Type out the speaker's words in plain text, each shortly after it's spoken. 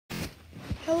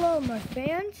Hello, my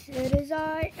fans. It is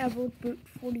I,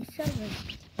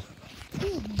 EvilBoot47.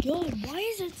 Oh God, why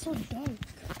is it so dark?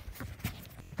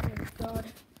 Oh God.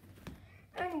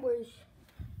 Anyways,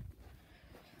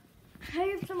 I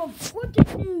have some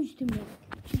important news to make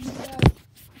to you guys.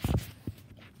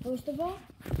 First of all,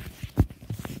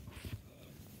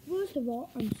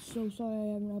 I'm so sorry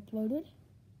I haven't uploaded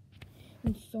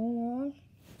in so long.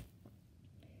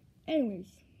 Anyways,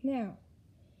 now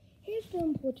here's the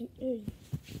important news.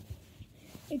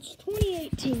 It's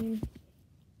 2018.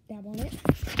 Dab on it.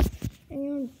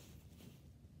 And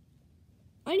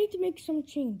I need to make some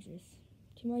changes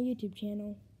to my YouTube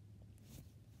channel.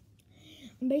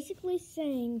 I'm basically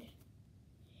saying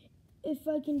if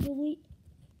I can delete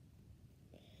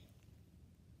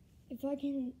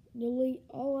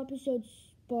all episodes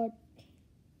but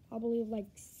I believe like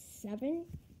 7,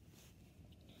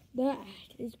 that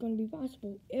is going to be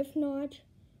possible. If not,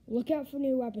 look out for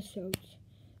new episodes.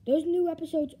 Those new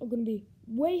episodes are going to be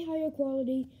way higher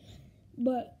quality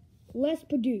but less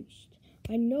produced.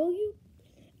 I know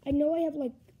I have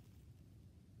like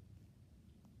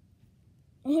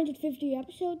 150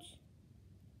 episodes.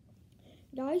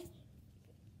 Guys,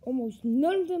 almost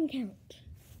none of them count.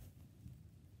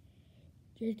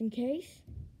 Just in case.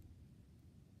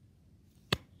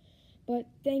 But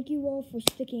thank you all for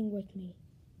sticking with me.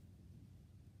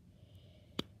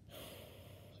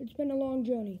 It's been a long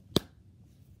journey.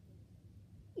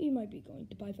 You might be going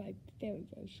to buy 5 very,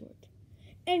 very short.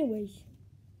 Anyways,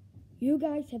 you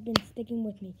guys have been sticking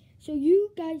with me. So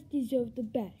you guys deserve the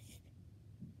best.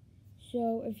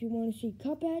 So if you want to see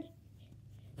Cuphead,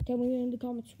 tell me in the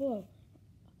comments below.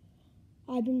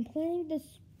 I've been planning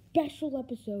this special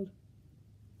episode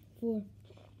for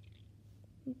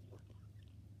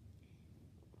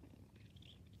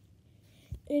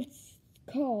it's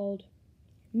called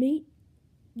Meet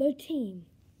the Team.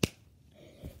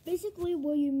 Basically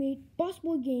where you meet Boss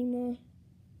Boy Gamer,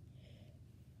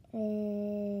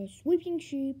 Sweeping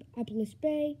Sheep, Appalus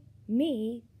Bay,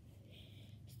 me,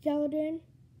 Steladin,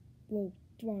 well,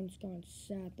 Thrawn's gone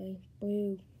sadly,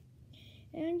 boo,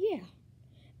 and yeah,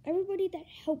 everybody that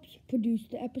helps produce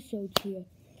the episodes here.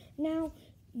 Now,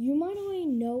 you might already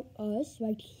know us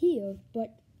right here,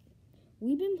 but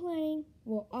we've been planning,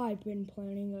 well, I've been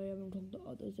planning, I haven't told the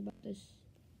others about this.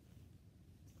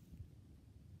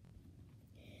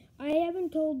 I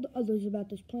haven't told the others about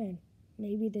this plan.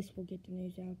 Maybe this will get the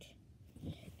news out.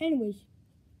 Anyways,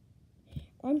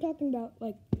 I'm talking about,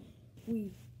 like,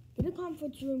 we get a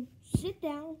conference room, sit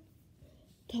down,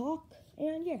 talk,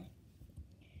 and yeah.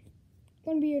 It's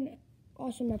going to be an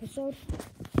awesome episode.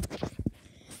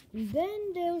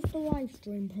 Then there's the live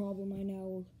stream problem I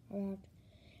know about.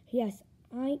 Yes,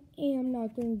 I am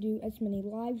not going to do as many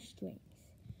live streams.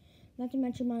 Not to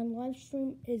mention my live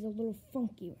stream is a little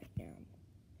funky right now.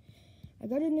 I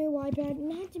got a new iPad,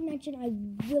 not to mention I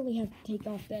really have to take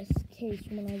off this case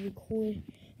when I record,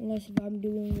 unless if I'm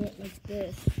doing it like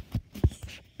this. It's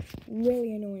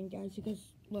really annoying, guys, because,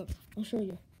 look, I'll show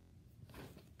you.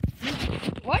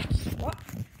 What?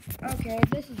 Okay,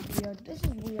 this is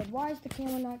weird. Why is the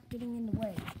camera not getting in the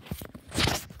way?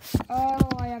 Oh,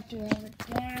 I have to have it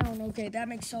down. Okay, that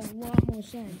makes a lot more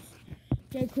sense.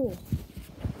 Okay, cool.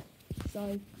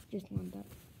 Sorry, just wanted that.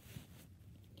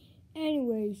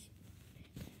 Anyways,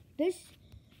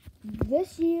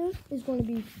 this year is going to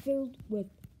be filled with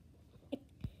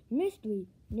mystery,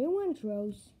 new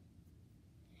intros,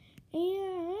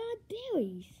 and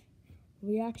dailies,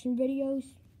 reaction videos,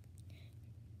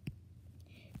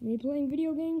 me playing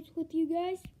video games with you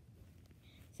guys.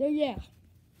 So yeah,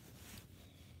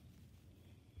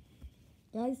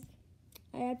 guys,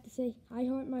 I have to say I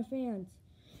heart my fans.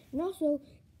 And also,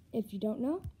 if you don't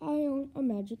know, I own a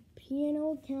Magic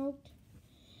Piano account.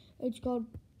 It's called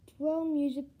Pro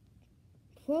Magic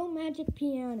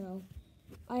Piano.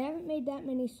 I haven't made that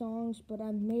many songs, but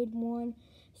I've made one.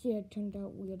 See, it turned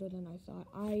out weirder than I thought.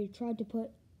 I tried to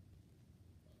put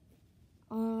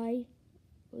I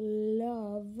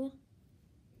love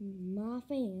my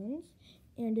fans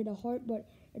and did a heart, but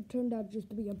it turned out just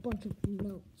to be a bunch of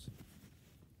notes.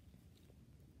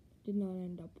 Did not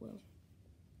end up well.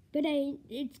 But hey,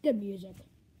 it's good music.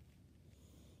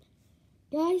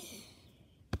 Guys,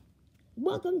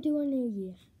 welcome to a new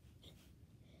year.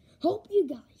 Hope you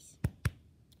guys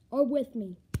are with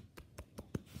me.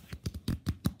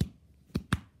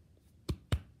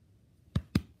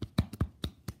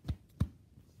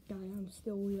 God, I'm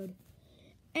still weird.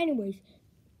 Anyways,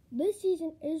 this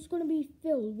season is going to be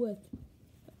filled with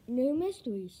new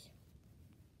mysteries,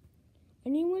 a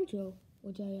new intro,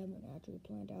 which I haven't actually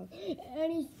planned out.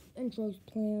 Any intros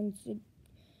plans, I'm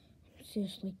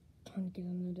seriously trying to get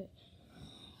into it.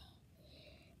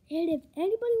 And if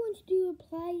anybody wants to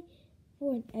apply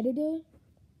for an editor,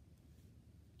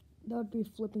 that would be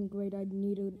flipping great. I'd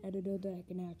need an editor that I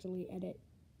can actually edit.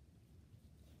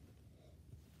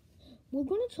 We're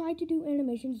going to try to do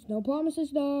animations. No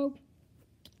promises, though.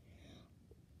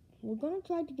 We're going to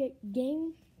try to get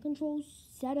game controls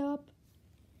set up.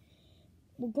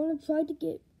 We're going to try to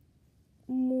get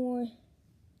more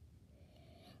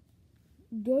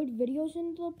good videos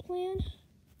into the plan.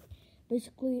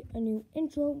 Basically, a new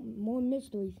intro, more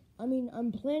mysteries. I mean,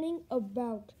 I'm planning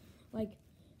about, like,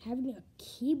 having a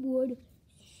keyboard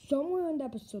somewhere in the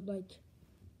episode, like,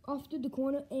 off to the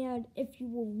corner. And if you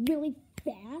were really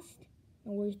fast,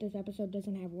 and whereas this episode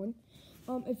doesn't have one,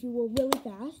 if you were really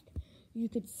fast, you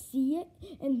could see it.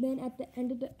 And then at the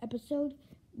end of the episode,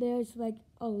 there's, like,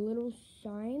 a little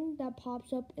sign that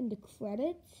pops up in the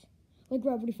credits, like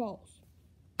Gravity Falls.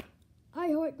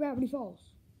 I heart Gravity Falls.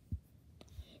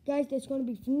 Guys, there's going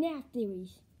to be FNAF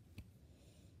theories.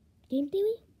 Game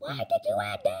theory? Why did you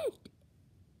add that?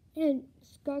 And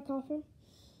Scott Coffin,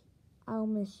 I'll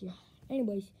miss you.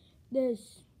 Anyways,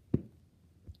 there's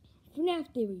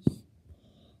FNAF theories,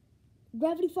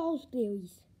 Gravity Falls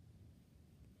theories,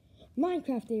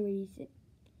 Minecraft theories,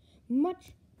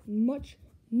 much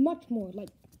more. Like,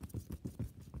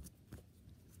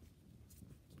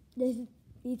 these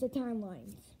are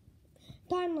timelines.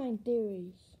 Timeline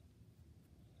theories,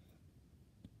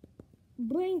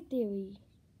 brain theory,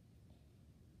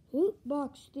 loot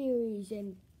box theories,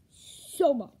 and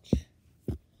so much.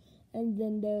 And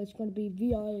then there's going to be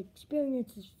VR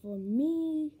experiences for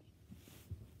me.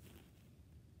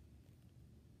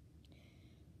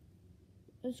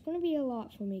 It's going to be a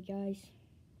lot for me, guys.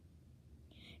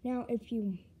 Now, if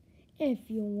you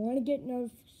want to get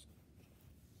notified,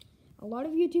 a lot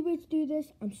of YouTubers do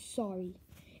this. I'm sorry.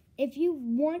 If you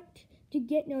want to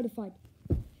get notified,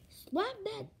 slap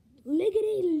that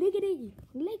lickety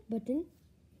like button.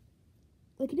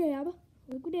 Look at dab.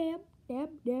 Look at dab. Dab.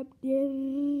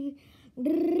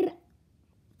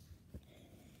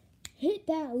 Hit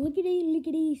that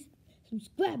lickety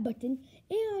subscribe button,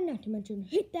 and not to mention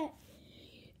hit that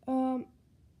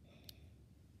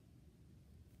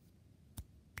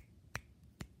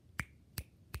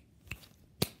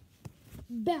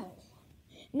bell.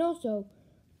 And also,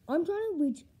 I'm trying to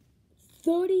reach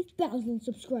 30,000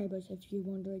 subscribers, if you're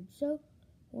wondering. So,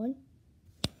 I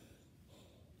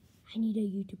need a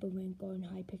YouTuber rank on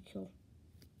Hypixel.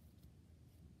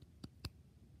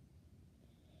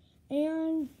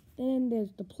 And then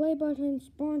there's the play button,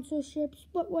 sponsorships,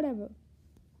 but whatever.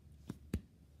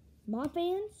 My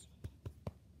fans,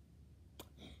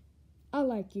 I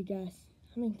like you guys.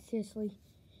 I mean, seriously,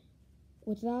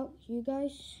 without you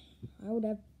guys, I would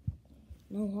have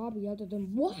no hobby other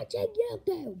than watching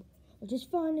YouTube, which is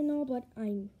fun and all, but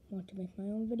I want to make my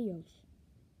own videos.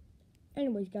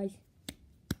 Anyways, guys,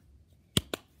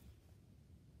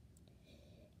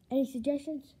 any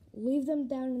suggestions? Leave them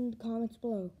down in the comments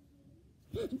below.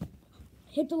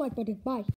 Hit the like button. Bye.